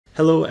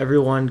Hello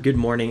everyone, good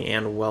morning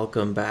and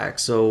welcome back.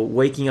 So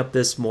waking up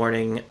this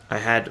morning, I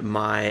had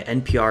my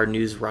NPR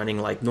news running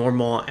like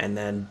normal and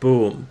then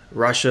boom,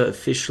 Russia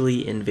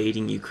officially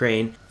invading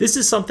Ukraine. This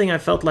is something I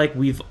felt like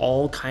we've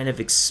all kind of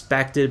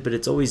expected, but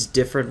it's always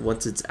different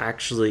once it's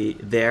actually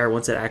there,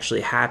 once it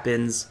actually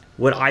happens.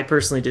 What I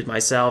personally did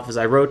myself is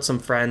I wrote some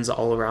friends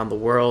all around the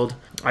world.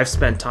 I've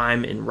spent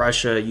time in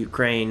Russia,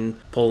 Ukraine,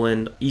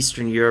 Poland,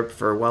 Eastern Europe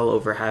for well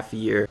over half a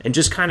year, and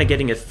just kind of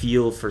getting a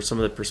feel for some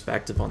of the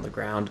perspective on the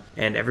ground.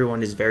 And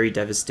everyone is very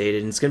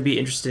devastated, and it's going to be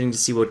interesting to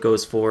see what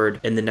goes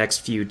forward in the next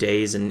few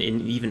days and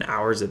in even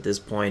hours at this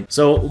point.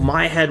 So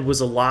my head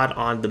was a lot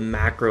on the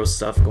macro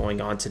stuff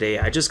going on today.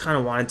 I just kind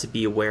of wanted to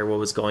be aware what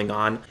was going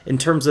on. In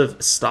terms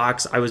of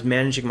stocks, I was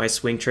managing my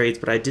swing trades,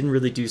 but I didn't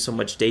really do so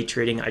much day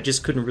trading. I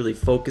just couldn't really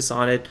focus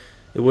on it.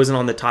 It wasn't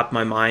on the top of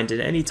my mind. And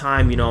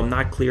anytime, I'm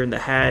not clear in the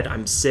head,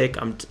 I'm sick,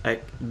 I'm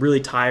really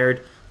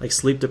tired, like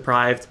sleep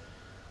deprived,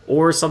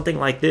 or something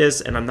like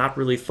this, and I'm not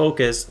really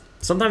focused.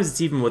 Sometimes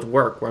it's even with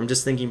work, where I'm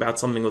just thinking about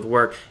something with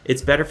work.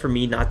 It's better for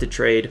me not to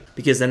trade,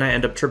 because then I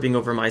end up tripping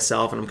over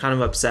myself, and I'm kind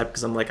of upset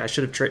because I'm like, I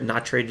should have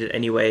not traded it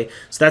anyway.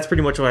 So that's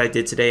pretty much what I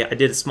did today. I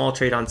did a small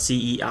trade on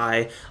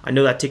CEI. I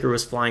know that ticker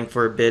was flying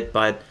for a bit,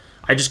 but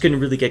I just couldn't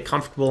really get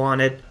comfortable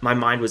on it. My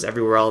mind was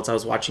everywhere else. I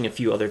was watching a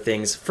few other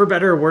things. For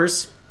better or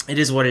worse, it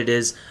is what it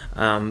is.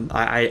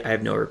 I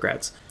have no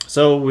regrets.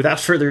 So without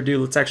further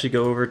ado, let's actually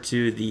go over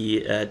to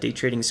the day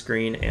trading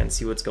screen and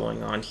see what's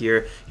going on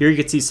here. Here you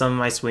can see some of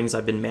my swings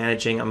I've been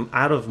managing. I'm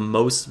out of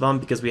most of them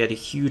because we had a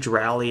huge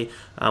rally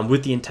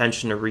with the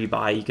intention to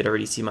rebuy. You could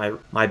already see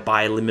my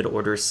buy limit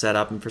orders set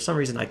up, and for some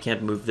reason I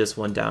can't move this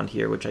one down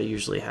here, which I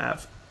usually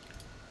have.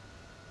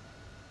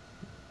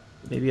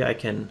 Maybe I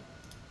can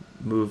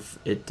move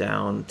it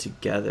down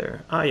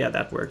together. Oh yeah,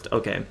 that worked.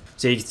 Okay,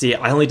 so you can see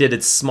I only did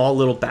a small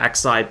little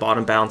backside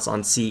bottom bounce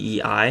on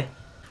CEI.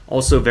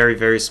 Also very,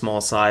 very small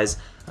size.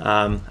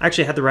 I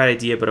actually had the right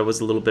idea, but I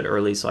was a little bit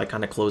early, so I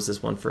kind of closed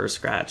this one for a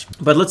scratch.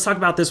 But let's talk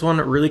about this one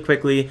really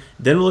quickly.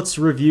 Then let's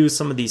review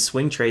some of these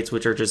swing trades,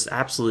 which are just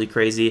absolutely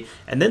crazy.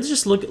 And then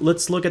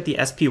let's look at the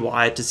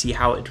SPY to see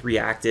how it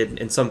reacted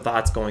and some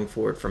thoughts going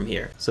forward from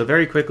here. So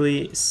very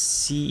quickly,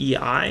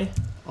 CEI.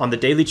 On the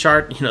daily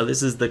chart,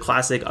 this is the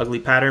classic ugly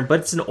pattern, but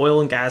it's an oil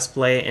and gas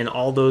play, and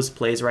all those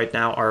plays right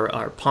now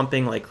are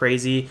pumping like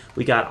crazy.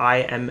 We got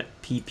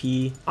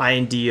IMPP,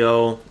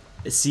 INDO,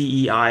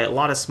 CEI, a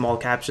lot of small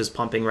caps just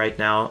pumping right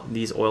now,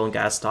 these oil and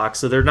gas stocks.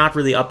 So they're not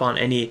really up on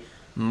any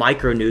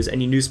micro news,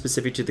 any news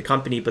specific to the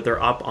company, but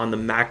they're up on the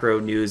macro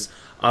news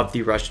of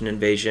the Russian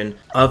invasion,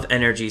 of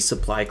energy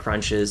supply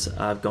crunches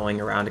going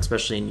around,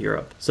 especially in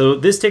Europe. So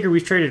this ticker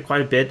we've traded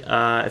quite a bit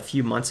a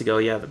few months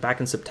ago,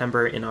 back in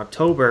September, in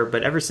October,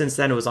 but ever since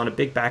then it was on a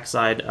big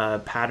backside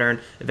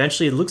pattern.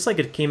 Eventually it looks like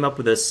it came up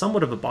with a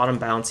somewhat of a bottom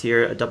bounce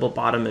here, a double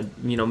bottom,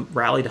 and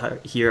rallied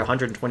here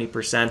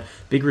 120%,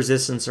 big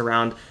resistance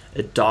around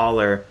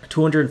 $1,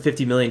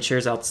 250 million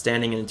shares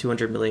outstanding and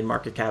 200 million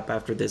market cap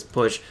after this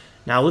push.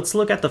 Now let's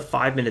look at the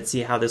 5 minutes,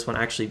 see how this one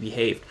actually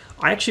behaved.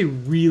 I actually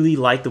really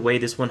like the way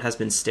this one has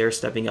been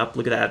stair-stepping up.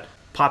 Look at that.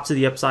 Pop to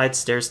the upside,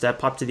 stair step,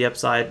 pop to the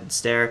upside,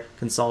 stair,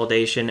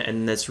 consolidation,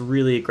 and this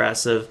really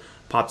aggressive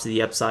pop to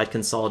the upside,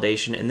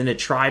 consolidation, and then it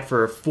tried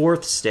for a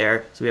fourth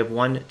stair. So we have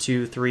 1,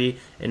 2, 3,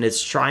 and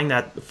it's trying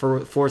that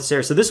fourth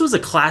stair. So this was a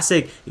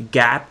classic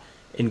gap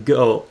and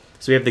go.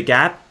 So we have the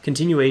gap,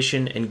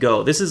 continuation, and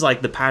go. This is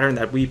like the pattern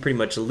that we pretty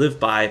much live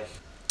by.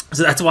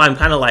 So that's why I'm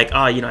kind of like,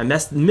 I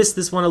missed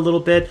this one a little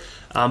bit.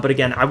 But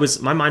again,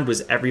 my mind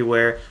was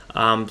everywhere.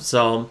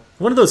 So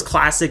one of those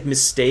classic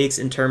mistakes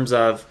in terms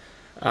of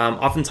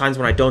oftentimes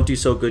when I don't do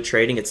so good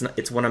trading,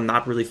 it's when I'm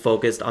not really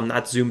focused, I'm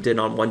not zoomed in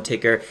on one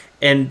ticker.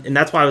 And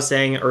that's why I was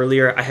saying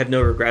earlier, I have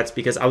no regrets,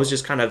 because I was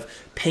just kind of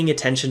paying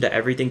attention to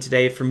everything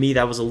today. For me,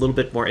 that was a little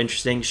bit more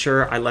interesting.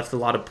 Sure, I left a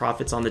lot of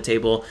profits on the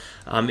table.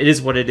 It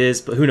is what it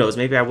is, but who knows?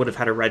 Maybe I would have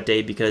had a red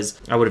day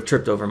because I would have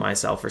tripped over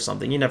myself or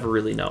something. You never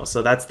really know.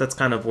 So that's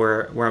kind of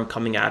where I'm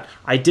coming at.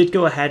 I did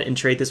go ahead and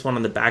trade this one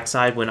on the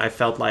backside when I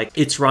felt like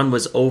its run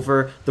was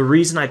over. The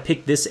reason I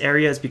picked this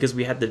area is because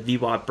we had the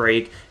VWAP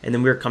break, and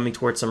then we were coming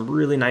towards some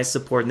really nice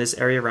support in this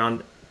area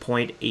around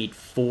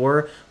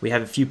 0.84. We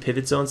have a few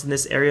pivot zones in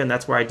this area, and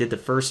that's where I did the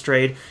first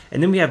trade.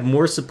 And then we have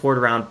more support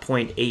around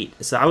 0.8.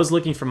 So I was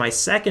looking for my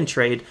second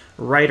trade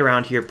right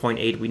around here,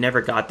 0.8. We never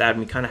got that,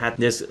 and we kind of had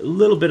this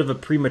little bit of a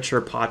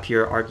premature pop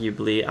here,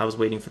 arguably. I was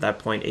waiting for that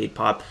 0.8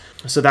 pop.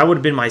 So that would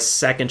have been my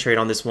second trade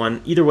on this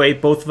one. Either way,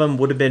 both of them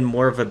would have been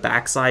more of a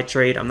backside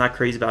trade. I'm not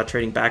crazy about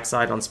trading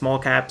backside on small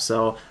caps,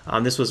 so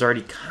this was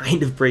already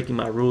kind of breaking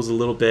my rules a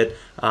little bit.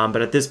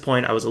 But at this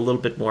point, I was a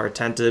little bit more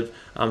attentive,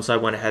 so I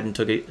went ahead and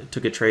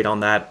took a trade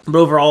on that. But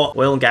overall,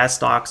 oil and gas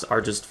stocks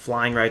are just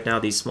flying right now,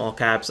 these small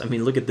caps. I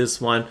mean, look at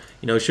this one.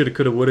 Shoulda,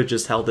 coulda, woulda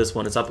just held this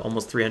one. It's up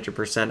almost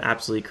 300%,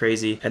 absolutely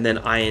crazy. And then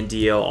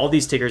INDO, all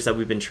these tickers that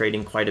we've been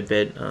trading quite a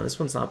bit. This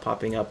one's not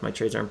popping up. My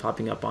trades aren't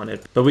popping up on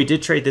it. But we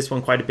did trade this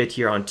one quite a bit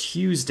here on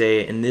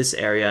Tuesday in this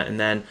area, and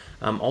then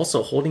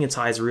also holding its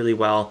highs really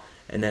well,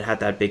 and then had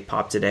that big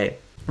pop today.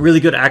 really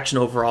good action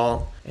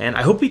overall. And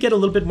I hope we get a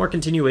little bit more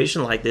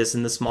continuation like this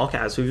in the small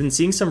caps. We've been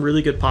seeing some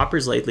really good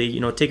poppers lately, you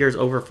know, tickers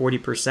over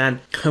 40%,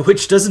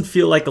 which doesn't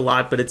feel like a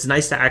lot, but it's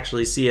nice to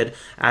actually see it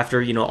after,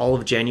 you know, all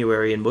of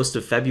January and most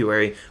of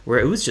February, where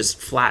it was just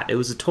flat. It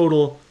was a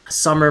total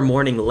summer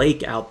morning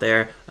lake out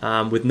there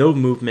with no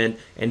movement,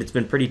 and it's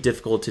been pretty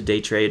difficult to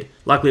day trade.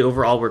 Luckily,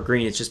 overall, we're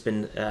green. It's just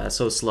been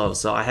so slow,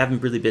 so I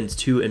haven't really been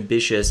too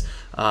ambitious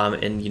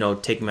in, you know,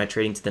 taking my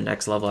trading to the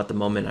next level at the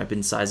moment. I've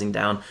been sizing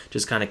down,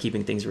 just kind of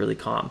keeping things really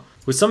calm.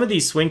 With some of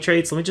these swing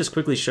trades, let me just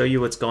quickly show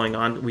you what's going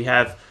on. We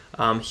have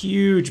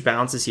huge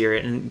bounces here,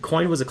 and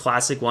coin was a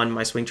classic one in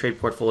my swing trade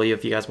portfolio.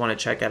 If you guys want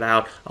to check it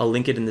out, I'll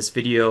link it in this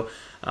video.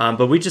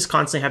 But we just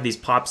constantly have these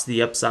pops to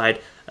the upside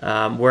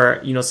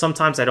where, you know,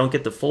 sometimes I don't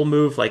get the full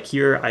move. Like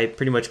here, I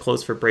pretty much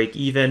closed for break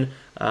even.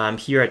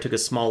 Here, I took a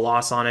small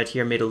loss on it.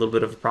 Here, made a little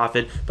bit of a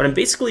profit. But I'm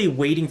basically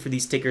waiting for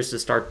these tickers to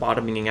start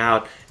bottoming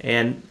out,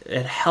 and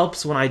it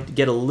helps when I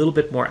get a little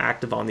bit more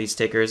active on these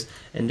tickers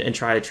and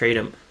try to trade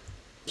them.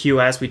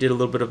 QS, we did a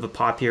little bit of a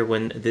pop here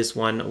when this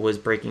one was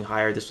breaking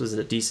higher. This was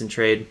a decent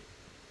trade.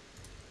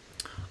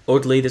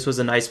 Oatly, this was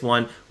a nice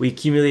one. We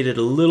accumulated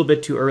a little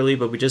bit too early,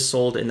 but we just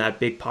sold in that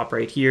big pop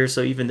right here.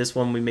 So even this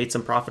one we made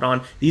some profit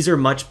on. These are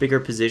much bigger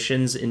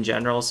positions in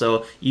general.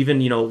 So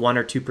even, you know, 1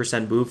 or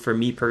 2% move for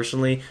me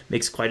personally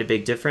makes quite a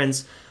big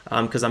difference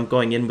because I'm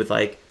going in with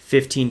like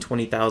 $15,000,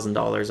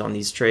 $20,000 on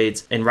these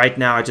trades. And right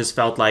now I just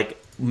felt like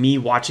me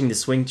watching the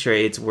swing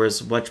trades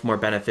was much more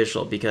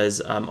beneficial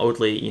because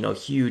Oatly, you know,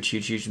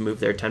 huge move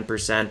there,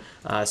 10%.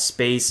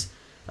 Space,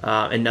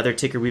 another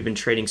ticker we've been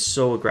trading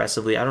so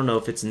aggressively. I don't know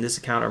if it's in this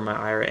account or my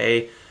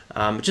IRA.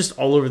 Just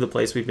all over the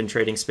place we've been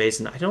trading Space,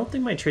 and I don't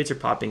think my trades are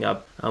popping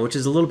up, which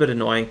is a little bit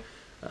annoying.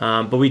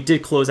 But we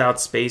did close out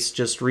Space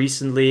just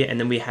recently, and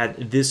then we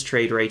had this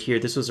trade right here.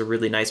 This was a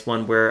really nice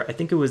one where I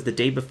think it was the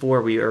day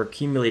before we were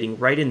accumulating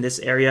right in this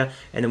area,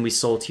 and then we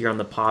sold here on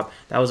the pop.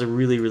 That was a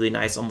really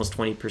nice, almost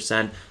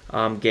 20%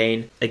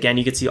 gain. Again,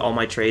 you can see all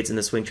my trades in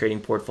the swing trading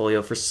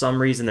portfolio. For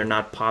some reason, they're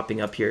not popping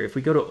up here. If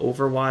we go to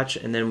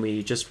Overwatch and then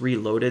we just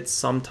reload it,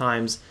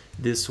 sometimes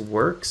this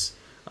works.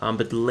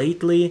 But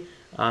lately,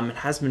 it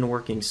has been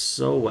working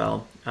so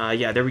well.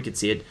 Yeah, there we could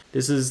see it.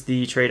 This is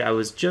the trade I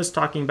was just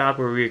talking about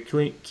where we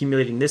were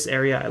accumulating this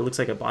area. It looks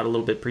like I bought a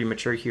little bit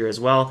premature here as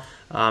well.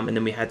 And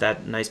then we had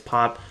that nice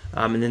pop.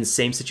 And then the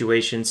same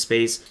situation,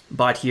 Space,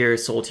 bought here,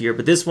 sold here.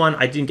 But this one,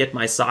 I didn't get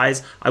my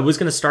size. I was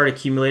going to start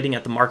accumulating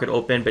at the market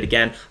open, but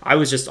again, I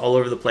was just all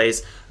over the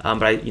place.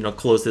 But I, you know,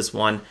 closed this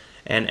one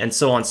and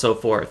so on and so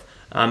forth.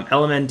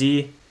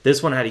 LMND,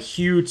 this one had a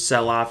huge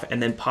sell-off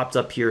and then popped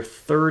up here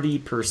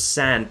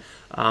 30%.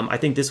 I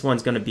think this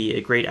one's going to be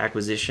a great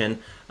acquisition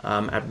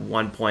at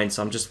one point,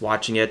 so I'm just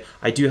watching it.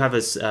 I do have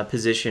a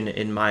position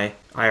in my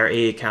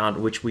IRA account,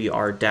 which we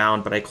are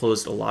down, but I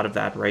closed a lot of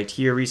that right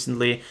here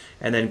recently.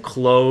 And then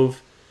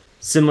Clove,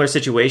 similar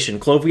situation.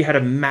 Clove, we had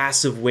a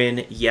massive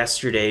win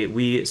yesterday.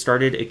 We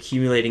started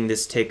accumulating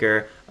this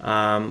ticker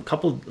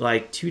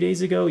like 2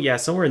 days ago. Yeah,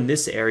 somewhere in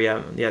this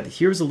area. Yeah,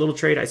 here's a little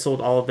trade. I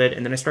sold all of it,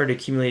 and then I started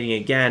accumulating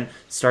again,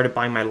 started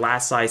buying my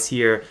last size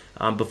here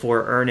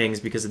before earnings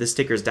because this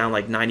ticker is down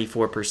like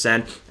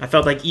 94%. I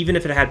felt like even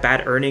if it had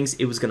bad earnings,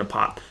 it was going to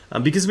pop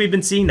because we've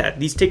been seeing that.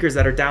 These tickers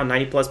that are down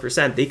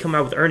 90+%, they come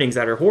out with earnings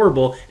that are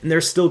horrible, and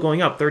they're still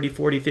going up 30,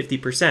 40,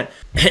 50%.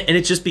 And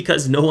it's just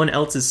because no one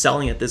else is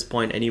selling at this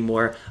point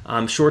anymore.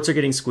 Shorts are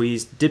getting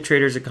squeezed, dip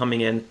traders are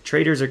coming in,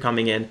 traders are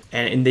coming in,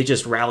 and they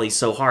just rally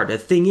so hard. The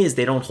thing is,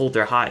 they don't hold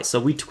their highs. So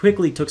we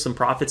quickly took some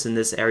profits in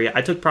this area.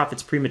 I took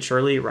profits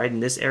prematurely right in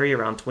this area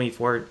around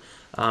 24.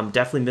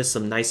 Definitely missed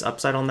some nice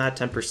upside on that,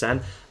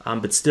 10%.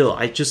 But still,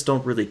 I just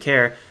don't really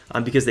care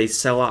because they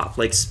sell off.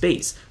 Like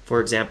Space, for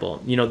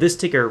example. You know, this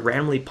ticker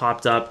randomly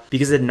popped up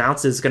because it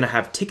announced it's going to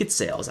have ticket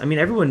sales. I mean,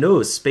 everyone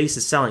knows Space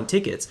is selling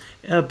tickets,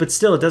 but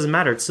still, it doesn't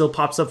matter. It still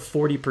pops up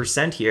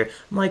 40% here.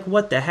 I'm like,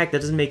 what the heck?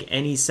 That doesn't make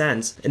any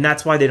sense. And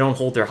that's why they don't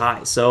hold their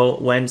high. So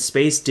when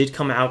Space did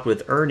come out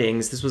with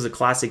earnings, this was a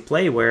classic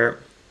play where,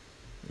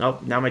 oh,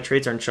 now my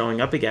trades aren't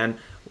showing up again.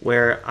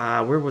 Where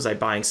was I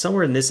buying?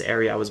 Somewhere in this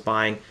area I was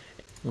buying.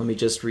 Let me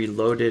just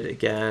reload it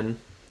again.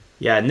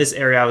 Yeah, in this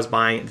area I was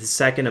buying. The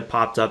second it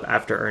popped up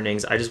after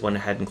earnings, I just went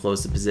ahead and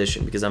closed the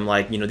position because I'm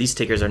like, you know, these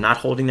tickers are not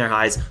holding their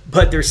highs,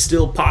 but they're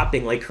still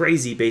popping like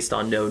crazy based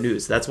on no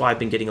news. That's why I've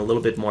been getting a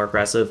little bit more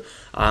aggressive,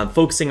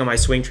 focusing on my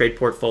swing trade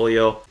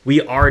portfolio.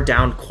 We are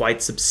down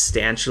quite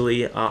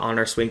substantially on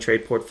our swing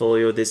trade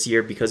portfolio this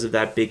year because of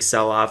that big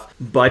sell-off,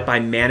 but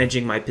by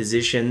managing my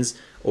positions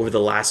over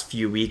the last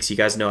few weeks, you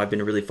guys know I've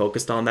been really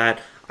focused on that.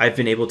 I've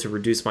been able to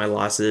reduce my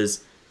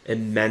losses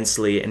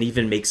immensely and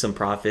even make some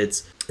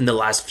profits in the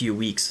last few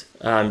weeks,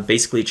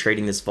 basically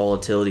trading this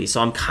volatility.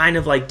 So I'm kind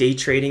of like day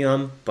trading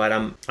them, but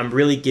I'm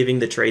really giving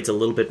the trades a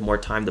little bit more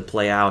time to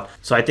play out.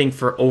 So I think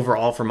for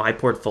overall for my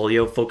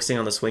portfolio, focusing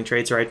on the swing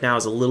trades right now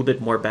is a little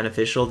bit more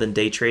beneficial than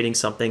day trading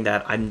something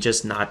that I'm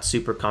just not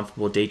super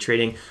comfortable day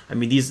trading. I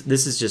mean,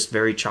 this is just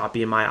very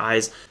choppy in my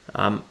eyes.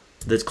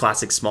 The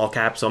classic small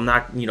cap, so I'm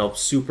not, you know,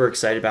 super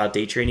excited about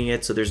day trading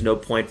it. So there's no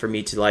point for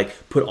me to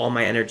like put all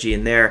my energy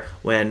in there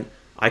when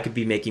I could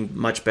be making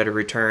much better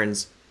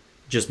returns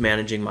just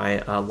managing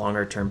my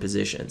longer term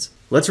positions.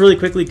 Let's really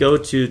quickly go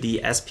to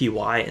the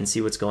SPY and see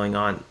what's going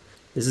on.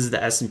 This is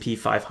the S&P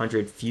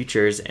 500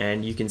 futures,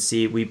 and you can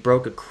see we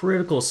broke a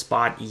critical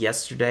spot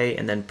yesterday,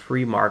 and then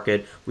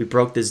pre-market we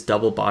broke this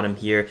double bottom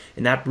here,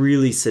 and that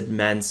really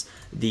cements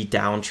the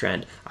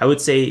downtrend. I would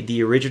say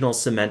the original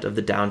cement of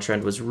the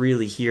downtrend was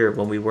really here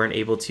when we weren't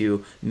able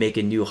to make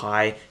a new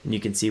high, and you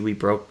can see we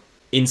broke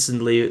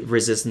instantly,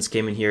 resistance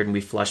came in here and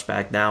we flushed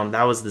back down.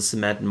 That was the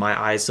cement in my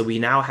eyes. So we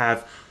now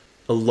have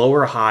a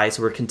lower high,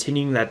 so we're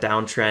continuing that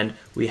downtrend.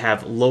 We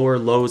have lower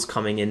lows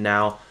coming in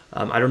now.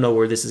 I don't know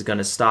where this is going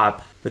to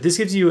stop, but this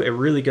gives you a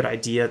really good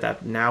idea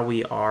that now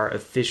we are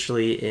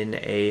officially in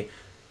a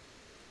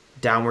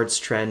downwards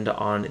trend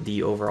on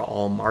the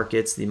overall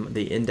markets,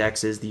 the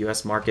indexes, the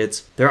US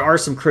markets. There are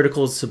some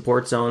critical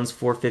support zones.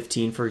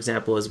 415, for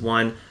example, is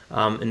one,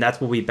 and that's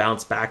what we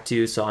bounce back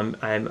to. So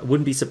I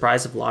wouldn't be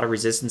surprised if a lot of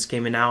resistance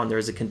came in now and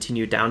there's a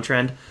continued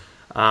downtrend.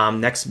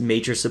 Next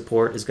major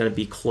support is going to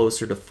be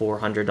closer to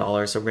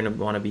 $400, so we're going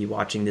to want to be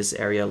watching this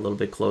area a little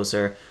bit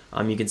closer.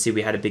 You can see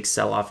we had a big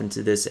sell-off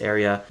into this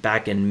area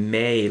back in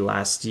May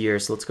last year,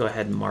 so let's go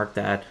ahead and mark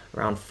that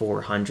around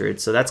 400.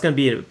 So that's going to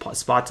be a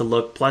spot to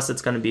look, plus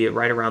it's going to be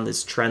right around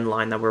this trend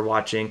line that we're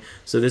watching.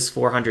 So this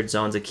 400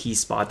 zone is a key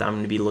spot that I'm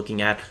going to be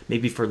looking at,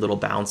 maybe for little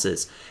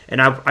bounces.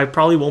 And I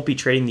probably won't be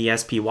trading the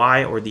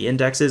SPY or the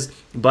indexes,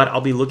 but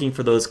I'll be looking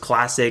for those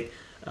classic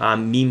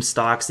meme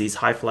stocks, these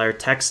high flyer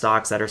tech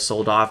stocks that are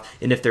sold off,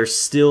 and if they're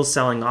still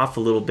selling off a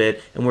little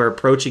bit and we're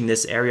approaching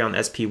this area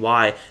on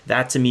SPY,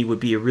 that to me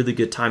would be a really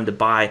good time to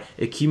buy,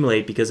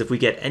 accumulate, because if we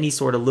get any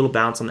sort of little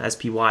bounce on the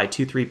SPY,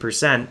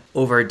 2-3%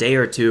 over a day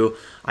or two,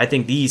 I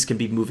think these can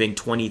be moving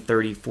 20,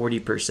 30,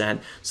 40%.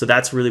 So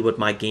that's really what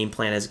my game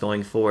plan is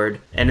going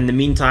forward. And in the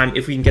meantime,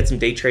 if we can get some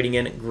day trading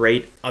in,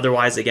 great.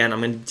 Otherwise, again,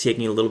 I'm going to be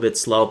taking it a little bit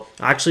slow.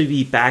 I'll actually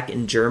be back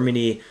in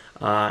Germany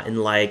in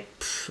like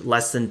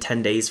less than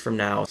 10 days from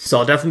now. So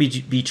I'll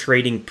definitely be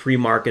trading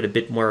pre-market a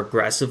bit more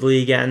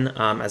aggressively again,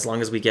 as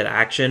long as we get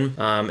action.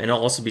 And it'll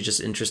also be just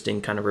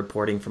interesting kind of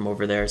reporting from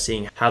over there,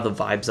 seeing how the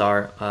vibes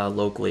are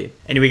locally.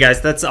 Anyway,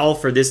 guys, that's all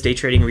for this day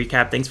trading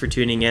recap. Thanks for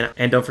tuning in.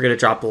 And don't forget to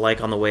drop a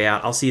like on the way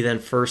out. I'll see you then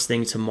first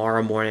thing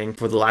tomorrow morning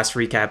for the last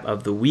recap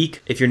of the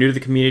week. If you're new to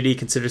the community,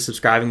 consider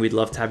subscribing. We'd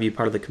love to have you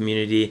part of the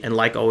community. And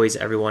like always,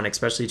 everyone,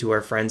 especially to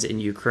our friends in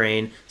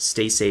Ukraine,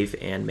 stay safe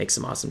and make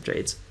some awesome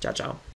trades. Ciao, ciao.